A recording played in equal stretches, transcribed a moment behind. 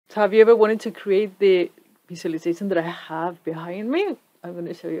So have you ever wanted to create the visualization that I have behind me? I'm going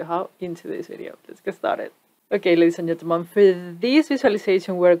to show you how into this video. Let's get started. Okay, ladies and gentlemen, for this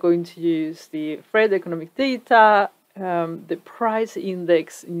visualization, we're going to use the Fred economic data, the price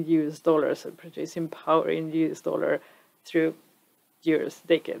index in US dollars, so purchasing power in US dollar through years,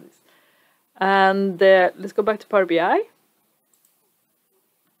 decades. And let's go back to Power BI.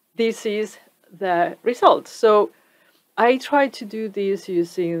 This is the result. So I tried to do this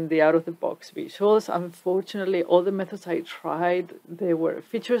using the out-of-the-box visuals. Unfortunately, all the methods I tried, there were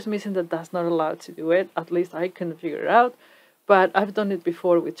features missing that's not allowed to do it. At least I couldn't figure it out. But I've done it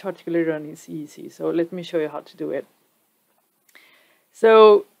before with Charticulator and it's easy. So let me show you how to do it.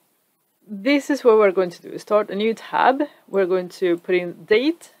 So this is what we're going to do. Start a new tab. We're going to put in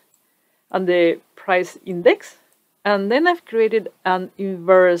date and the price index. And then I've created an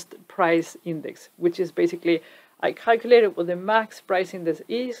inversed price index, which is basically I calculated what the max price index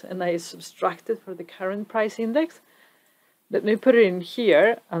is and I subtracted for the current price index. Let me put it in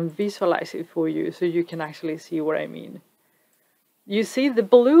here and visualize it for you so you can actually see what I mean. You see the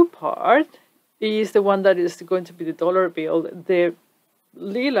blue part is the one that is going to be the dollar bill. The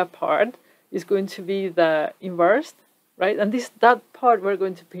lila part is going to be the inversed, right? And that part we're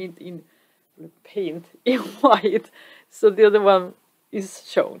going to paint in white, so the other one is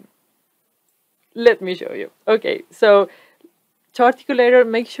shown. Let me show you. Okay, so Charticulator,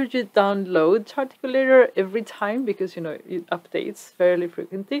 make sure you download Charticulator every time because you know it updates fairly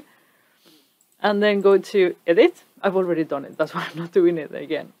frequently. And then go to edit. I've already done it, that's why I'm not doing it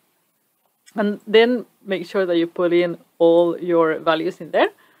again. And then make sure that you put in all your values in there.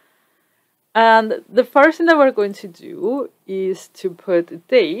 And the first thing that we're going to do is to put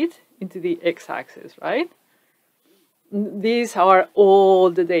date into the x-axis, right? These are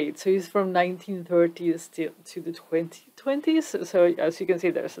all the dates. So it's from 1930s to the 2020s. So as you can see,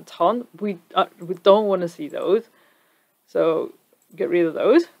 there's a ton. We don't want to see those. So get rid of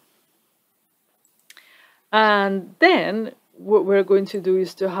those. And then what we're going to do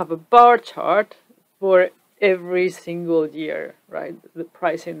is to have a bar chart for every single year, right? The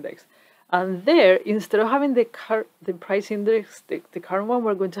price index. And there, instead of having the price index, the current one,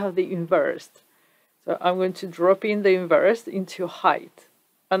 we're going to have the inversed. So I'm going to drop in the inversed into height.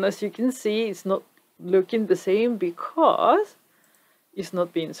 And as you can see, it's not looking the same because it's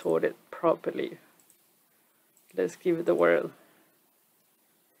not being sorted properly. Let's give it a whirl.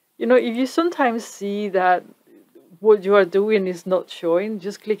 You know, if you sometimes see that what you are doing is not showing,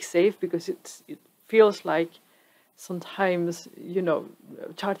 just click save because it feels like sometimes, you know,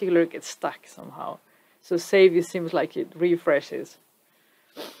 Charticulator gets stuck somehow. So save, it seems like it refreshes.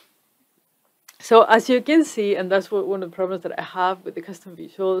 So as you can see, and that's one of the problems that I have with the custom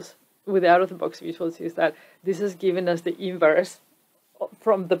visuals, with the out-of-the-box visuals, is that this is giving us the inverse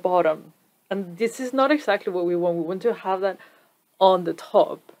from the bottom. And this is not exactly what we want. We want to have that on the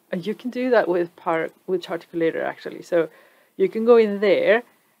top. And you can do that with Charticulator, actually. So you can go in there,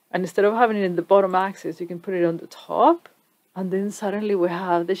 and instead of having it in the bottom axis, you can put it on the top, and then suddenly we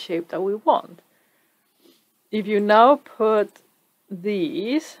have the shape that we want. If you now put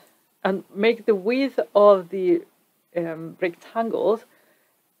these and make the width of the rectangles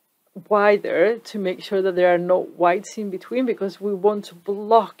wider to make sure that there are no whites in between, because we want to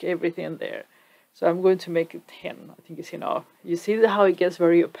block everything there. So I'm going to make it 10. I think it's enough. You see how it gets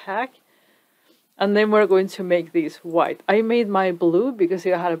very opaque? And then we're going to make this white. I made my blue because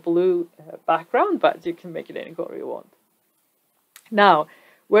it had a blue background, but you can make it any color you want. Now,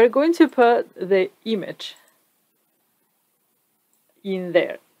 we're going to put the image in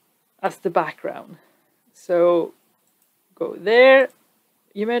there as the background. So go there,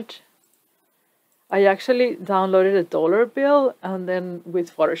 image. I actually downloaded a dollar bill, and then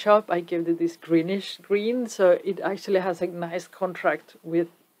with Photoshop I gave it this greenish green, so it actually has a nice contrast with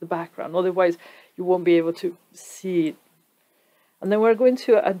the background. Otherwise you won't be able to see it. And then we're going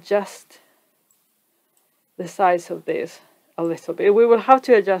to adjust the size of this a little bit. We will have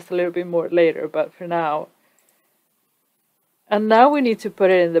to adjust a little bit more later, but for now. And now we need to put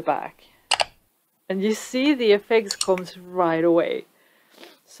it in the back. And you see the effects comes right away.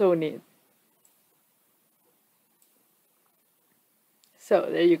 So neat. So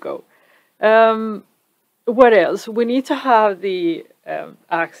there you go. What else? We need to have the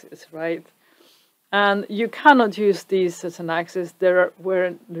axis, right? And you cannot use this as an axis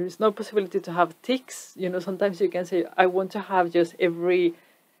where there is no possibility to have ticks. You know, sometimes you can say, I want to have just every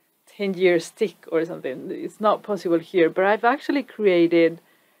 10 years tick or something. It's not possible here, but I've actually created,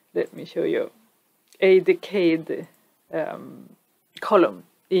 let me show you, a decade column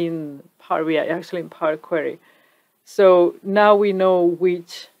in Power BI, actually in Power Query. So now we know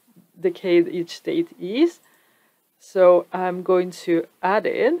which decade each state is. So I'm going to add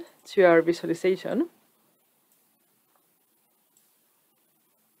it to our visualization.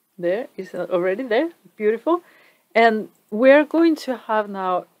 There is already there, beautiful. And we're going to have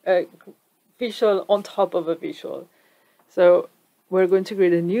now a visual on top of a visual. So we're going to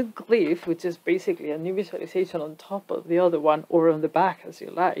create a new glyph, which is basically a new visualization on top of the other one, or on the back, as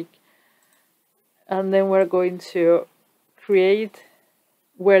you like. And then we're going to create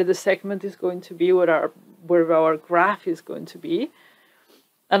where the segment is going to be, where our graph is going to be.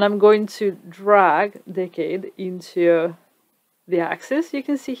 And I'm going to drag decade into the axis you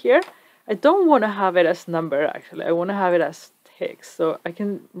can see here. I don't want to have it as number, actually. I want to have it as text. So I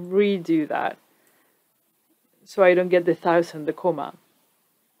can redo that, so I don't get the 1000, the comma.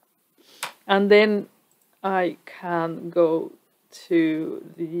 And then I can go to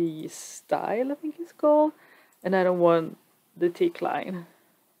the style, I think it's called, and I don't want the tick line.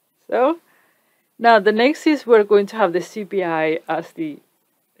 So now the next is we're going to have the CPI as the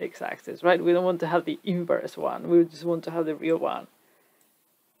x-axis, right? We don't want to have the inverse one. We just want to have the real one.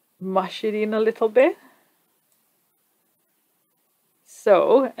 Mush it in a little bit.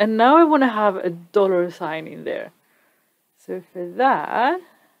 So, and now I want to have a $sign in there. So for that,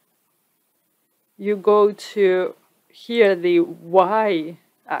 you go to here, the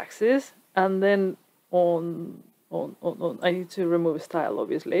y-axis, and then on, I need to remove style,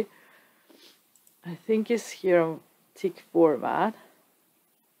 obviously. I think it's here on tick format.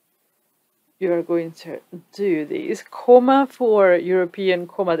 You are going to do this, comma for European,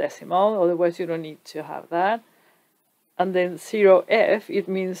 comma decimal, otherwise you don't need to have that. And then 0f, it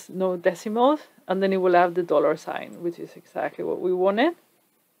means no decimals, and then it will have the $sign, which is exactly what we wanted.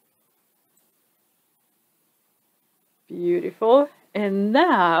 Beautiful. And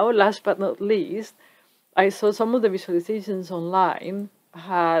now, last but not least, I saw some of the visualizations online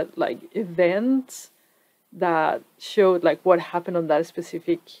had like events that showed like what happened on that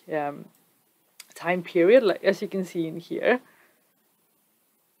specific time period, like as you can see in here.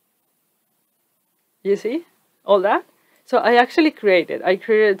 You see all that? So I created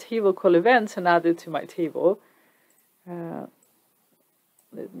a table called events and added to my table. Let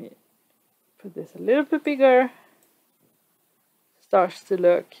me put this a little bit bigger. Starts to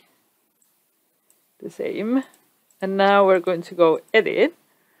look the same. And now we're going to go edit.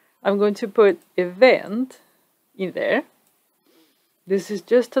 I'm going to put event in there. This is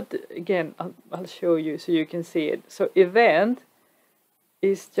just, again, I'll show you so you can see it. So event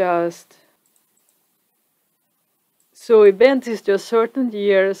is just, certain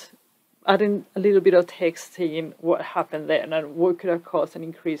years, adding a little bit of text saying what happened then and what could have caused an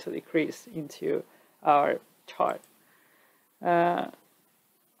increase or decrease into our chart. So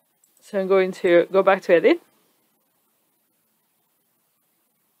I'm going to go back to edit.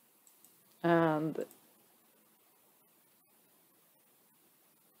 And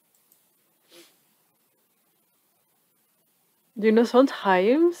you know,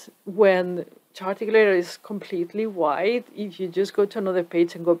 sometimes when Charticulator is completely white, if you just go to another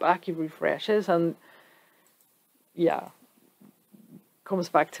page and go back, it refreshes and yeah, comes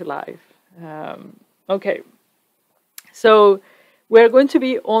back to life. Okay, so we're going to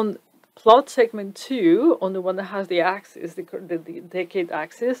be on plot segment 2, on the one that has the axis, the decade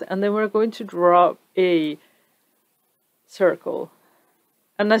axis, and then we're going to draw a circle.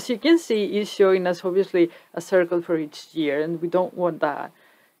 And as you can see, it's showing us obviously a circle for each year, and we don't want that.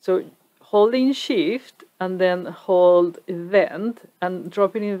 So holding shift and then hold event and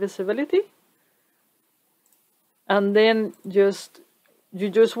dropping in visibility. And then you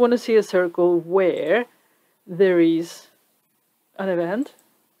just want to see a circle where there is an event.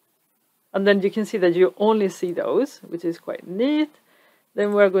 And then you can see that you only see those, which is quite neat.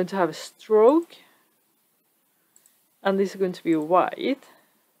 Then we're going to have a stroke. And this is going to be white.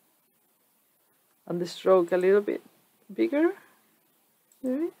 And the stroke a little bit bigger,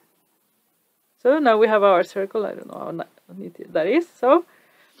 maybe. So now we have our circle. I don't know how neat that is. So,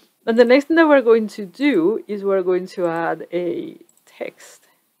 and the next thing that we're going to do is we're going to add a text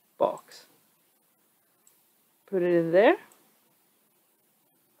box. Put it in there.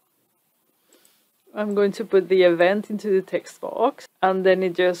 I'm going to put the event into the text box, and then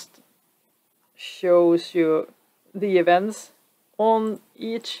it just shows you the events on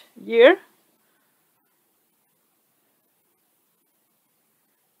each year.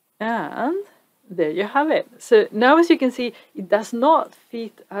 And there you have it. So now, as you can see, it does not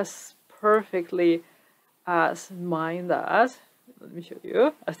fit as perfectly as mine does. Let me show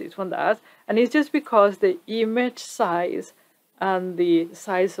you, as this one does. And it's just because the image size and the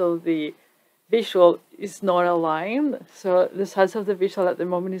size of the visual is not aligned. So the size of the visual at the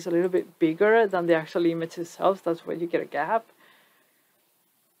moment is a little bit bigger than the actual image itself. That's where you get a gap.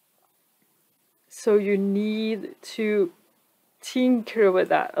 So you need to tinker with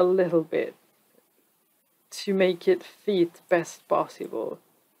that a little bit to make it fit best possible.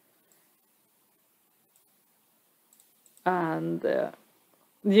 And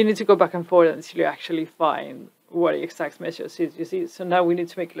you need to go back and forth until you actually find what exact measures is, you see. So now we need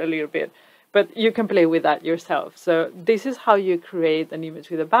to make it a little bit, but you can play with that yourself. So this is how you create an image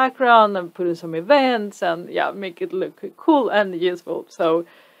with a background and put in some events and yeah, make it look cool and useful. So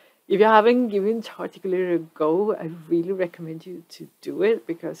if you haven't given Charticulator a go, I really recommend you to do it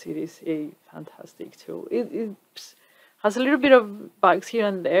because it is a fantastic tool. It has a little bit of bugs here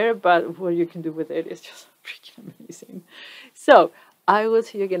and there, but what you can do with it is just freaking amazing. So I will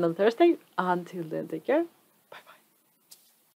see you again on Thursday. Until then, take care.